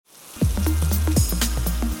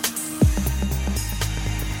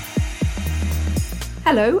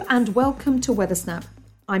Hello and welcome to Weathersnap.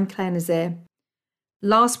 I'm Claire Nazir.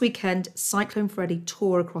 Last weekend, Cyclone Freddy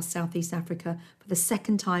tore across Southeast Africa for the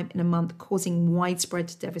second time in a month, causing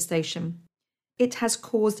widespread devastation. It has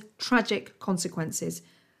caused tragic consequences.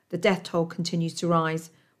 The death toll continues to rise.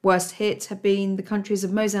 Worst hit have been the countries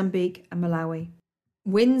of Mozambique and Malawi.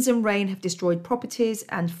 Winds and rain have destroyed properties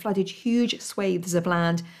and flooded huge swathes of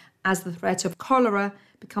land as the threat of cholera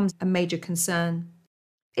becomes a major concern.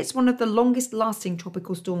 It's one of the longest lasting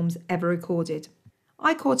tropical storms ever recorded.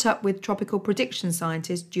 I caught up with tropical prediction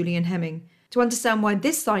scientist Julian Hemming to understand why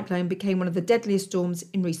this cyclone became one of the deadliest storms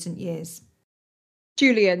in recent years.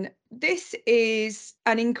 Julian, this is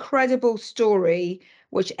an incredible story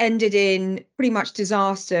which ended in pretty much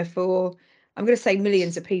disaster for, I'm going to say,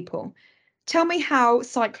 millions of people. Tell me how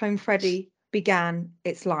Cyclone Freddy began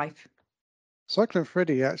its life. Cyclone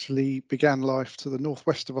Freddy actually began life to the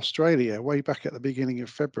northwest of Australia way back at the beginning of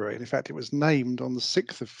February. And in fact, it was named on the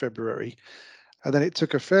 6th of February. And then it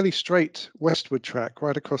took a fairly straight westward track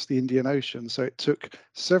right across the Indian Ocean. So it took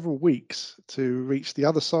several weeks to reach the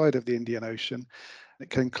other side of the Indian Ocean. It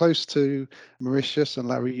came close to Mauritius and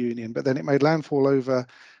La Reunion, but then it made landfall over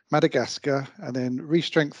Madagascar and then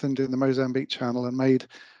re-strengthened in the Mozambique Channel and made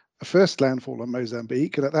a first landfall on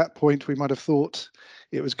Mozambique. And at that point, we might have thought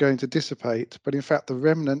it was going to dissipate. But in fact, the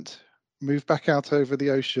remnant moved back out over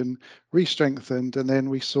the ocean, re-strengthened, and then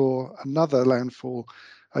we saw another landfall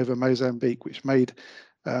over Mozambique, which made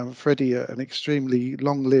Freddy an extremely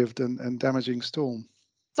long-lived and damaging storm.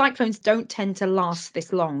 Cyclones don't tend to last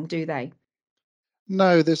this long, do they?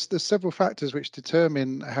 No, there's several factors which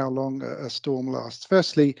determine how long a storm lasts.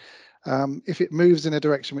 Firstly, if it moves in a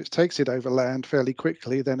direction which takes it over land fairly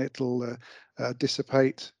quickly, then it'll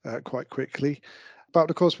dissipate quite quickly. But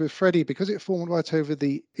of course, with Freddy, because it formed right over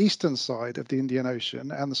the eastern side of the Indian Ocean,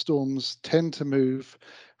 and the storms tend to move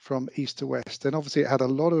from east to west, then obviously it had a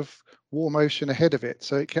lot of warm ocean ahead of it.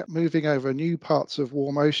 So it kept moving over new parts of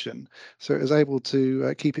warm ocean. So it was able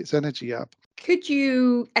to keep its energy up. Could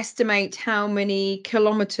you estimate how many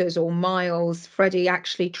kilometres or miles Freddy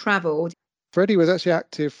actually travelled? Freddy was actually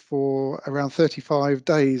active for around 35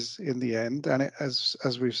 days in the end, and it,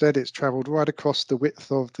 as we've said, it's travelled right across the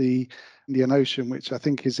width of the Indian Ocean, which I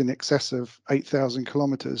think is in excess of 8,000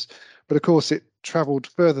 kilometres. But of course, it travelled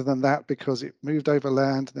further than that because it moved over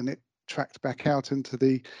land, then it tracked back out into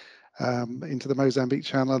the Mozambique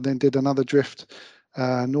Channel, and then did another drift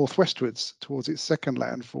northwestwards towards its second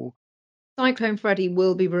landfall. Cyclone Freddy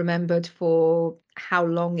will be remembered for how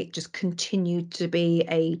long it just continued to be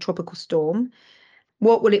a tropical storm.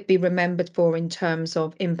 What will it be remembered for in terms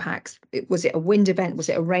of impacts? Was it a wind event? Was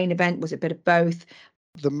it a rain event? Was it a bit of both?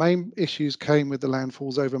 The main issues came with the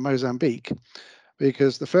landfalls over Mozambique,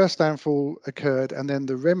 because the first landfall occurred and then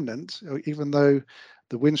the remnant, even though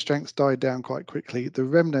the wind strength died down quite quickly, the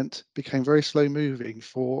remnant became very slow moving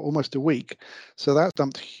for almost a week. So that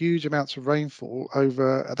dumped huge amounts of rainfall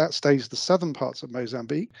over, at that stage, the southern parts of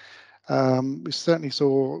Mozambique. We certainly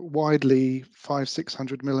saw widely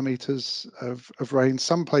 500-600 millimeters of rain,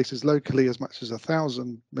 some places locally as much as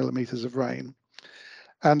 1,000 millimeters of rain.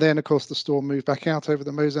 And then, of course, the storm moved back out over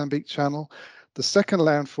the Mozambique Channel. The second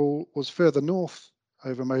landfall was further north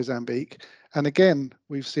over Mozambique. And again,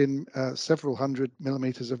 we've seen several hundred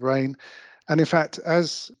millimeters of rain. And in fact,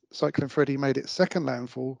 as Cyclone Freddy made its second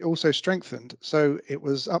landfall, it also strengthened. So it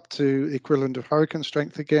was up to the equivalent of hurricane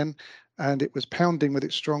strength again, and it was pounding with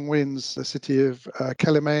its strong winds the city of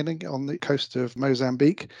Quelimane on the coast of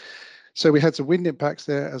Mozambique. So we had some wind impacts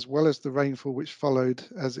there, as well as the rainfall which followed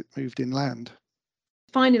as it moved inland.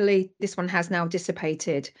 Finally, this one has now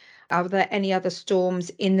dissipated. Are there any other storms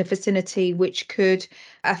in the vicinity which could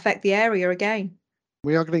affect the area again?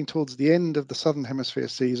 We are getting towards the end of the Southern Hemisphere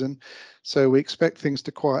season, so we expect things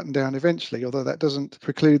to quieten down eventually, although that doesn't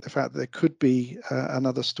preclude the fact that there could be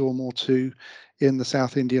another storm or two in the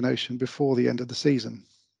South Indian Ocean before the end of the season.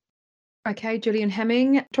 Okay, Julian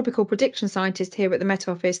Hemming, tropical prediction scientist here at the Met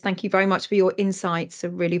Office. Thank you very much for your insights. I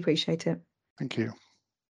really appreciate it. Thank you.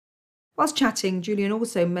 Whilst chatting, Julian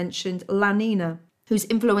also mentioned La Nina, whose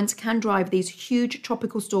influence can drive these huge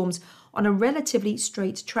tropical storms on a relatively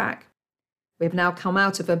straight track. We have now come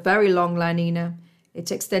out of a very long La Nina.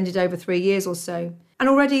 It extended over 3 years or so, and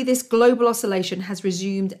already this global oscillation has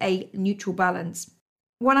resumed a neutral balance.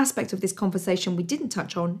 One aspect of this conversation we didn't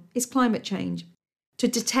touch on is climate change. To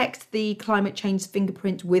detect the climate change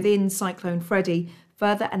fingerprint within Cyclone Freddy,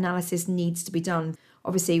 further analysis needs to be done.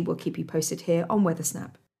 Obviously, we'll keep you posted here on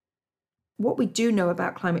Weathersnap. What we do know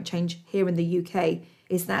about climate change here in the UK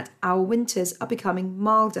is that our winters are becoming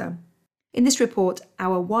milder. In this report,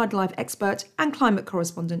 our wildlife expert and climate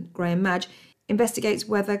correspondent, Graham Madge, investigates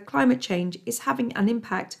whether climate change is having an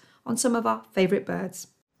impact on some of our favourite birds.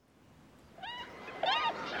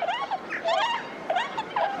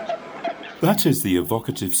 That is the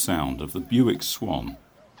evocative sound of the Bewick swan,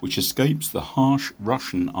 which escapes the harsh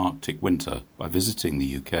Russian Arctic winter by visiting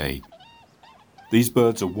the UK. These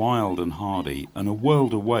birds are wild and hardy and a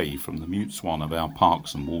world away from the mute swan of our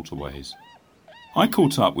parks and waterways. I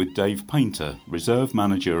caught up with Dave Painter, Reserve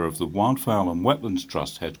Manager of the Wildfowl and Wetlands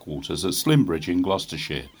Trust headquarters at Slimbridge in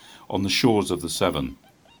Gloucestershire, on the shores of the Severn.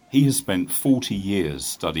 He has spent 40 years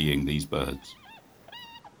studying these birds.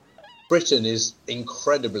 Britain is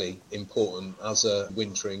incredibly important as a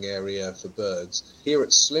wintering area for birds. Here at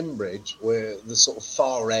Slimbridge, we're the sort of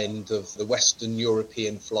far end of the Western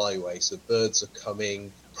European flyway, so birds are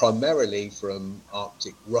coming primarily from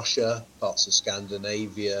Arctic Russia, parts of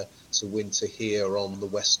Scandinavia, to winter here on the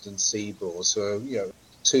western seaboard. So,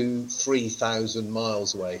 2,000-3,000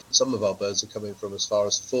 miles away. Some of our birds are coming from as far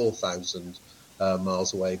as 4,000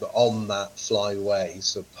 miles away, but on that flyway,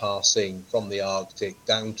 so passing from the Arctic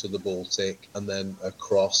down to the Baltic and then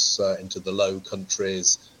across into the Low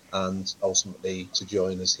Countries and ultimately to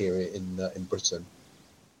join us here in Britain.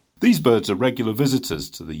 These birds are regular visitors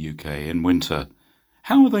to the UK in winter.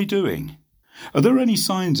 How are they doing? Are there any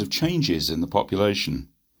signs of changes in the population?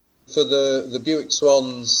 For the Bewick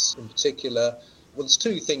swans in particular, well, there's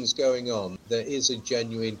two things going on. There is a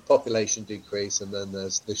genuine population decrease, and then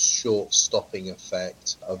there's this short stopping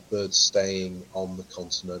effect of birds staying on the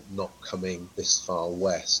continent, not coming this far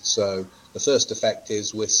west. So the first effect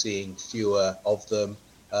is we're seeing fewer of them,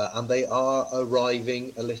 and they are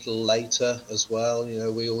arriving a little later as well.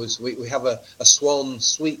 We have a swan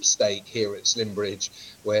sweepstake here at Slimbridge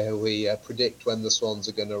where we predict when the swans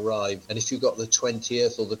are going to arrive. And if you got the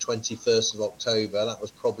 20th or the 21st of October, that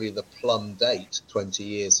was probably the plum date 20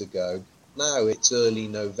 years ago. Now it's early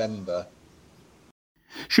November.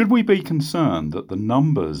 Should we be concerned that the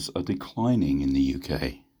numbers are declining in the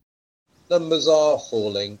UK? Numbers are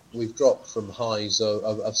falling. We've dropped from highs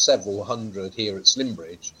of several hundred here at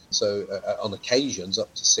Slimbridge, so on occasions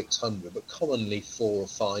up to 600, but commonly 400 or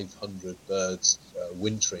 500 birds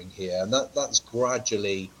wintering here, and that's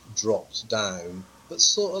gradually dropped down, but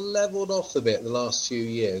sort of levelled off a bit the last few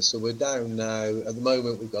years. So we're down now. At the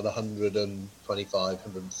moment, we've got 125,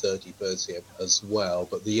 130 birds here as well,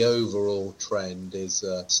 but the overall trend is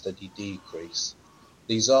a steady decrease.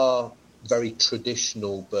 These are very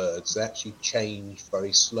traditional birds. They actually change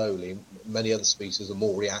very slowly. Many other species are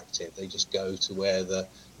more reactive. They just go to where the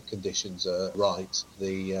conditions are right.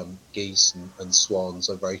 The geese and swans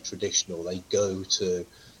are very traditional. They go to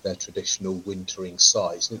their traditional wintering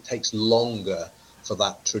sites, and it takes longer for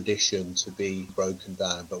that tradition to be broken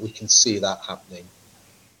down, but we can see that happening.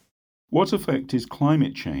 What effect is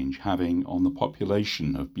climate change having on the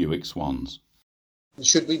population of Bewick swans?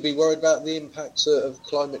 Should we be worried about the impacts of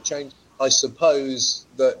climate change? I suppose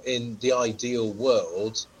that in the ideal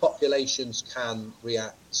world, populations can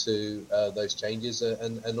react to those changes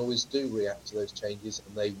and always do react to those changes,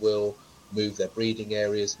 and they will move their breeding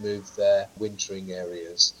areas, move their wintering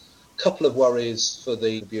areas. A couple of worries for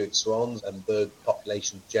the Bewick swans and bird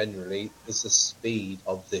population generally is the speed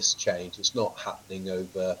of this change. It's not happening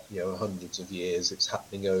over hundreds of years, it's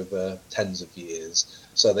happening over tens of years.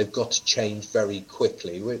 So they've got to change very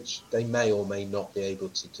quickly, which they may or may not be able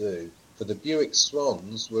to do. For the Bewick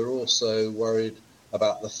swans, we're also worried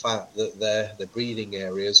about the fact that their breeding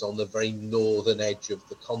areas on the very northern edge of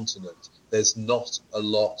the continent. There's not a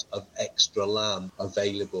lot of extra land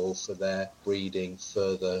available for their breeding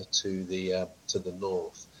further to the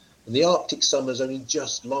north. And the Arctic summer is only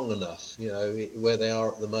just long enough, where they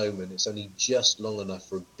are at the moment. It's only just long enough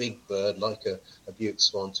for a big bird like a Bewick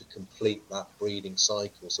swan to complete that breeding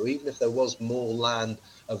cycle. So even if there was more land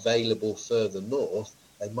available further north,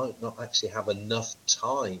 they might not actually have enough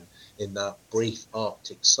time in that brief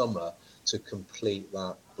Arctic summer to complete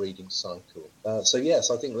that breeding cycle. So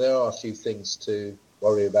yes, I think there are a few things to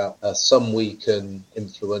worry about. Some we can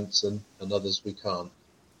influence and others we can't.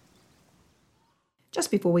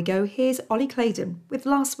 Just before we go, here's Ollie Claydon with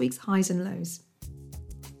last week's highs and lows.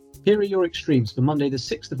 Here are your extremes for Monday the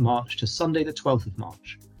 6th of March to Sunday the 12th of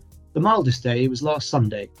March. The mildest day was last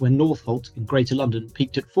Sunday, when Northolt in Greater London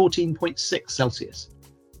peaked at 14.6 Celsius.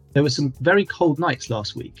 There were some very cold nights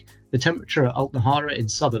last week. The temperature at Altnahara in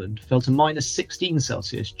Sutherland fell to minus 16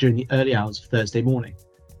 Celsius during the early hours of Thursday morning.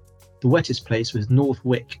 The wettest place was North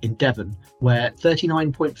Wick in Devon, where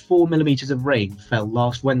 39.4 millimetres of rain fell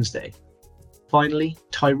last Wednesday. Finally,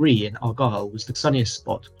 Tyree in Argyll was the sunniest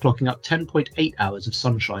spot, clocking up 10.8 hours of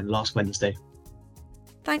sunshine last Wednesday.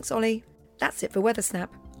 Thanks, Ollie. That's it for Weathersnap.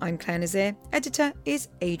 I'm Claire Nazir. Editor is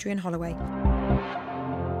Adrian Holloway.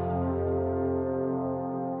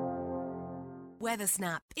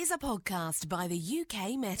 Weathersnap is a podcast by the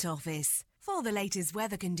UK Met Office. For the latest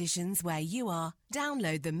weather conditions where you are,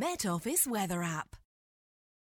 download the Met Office weather app.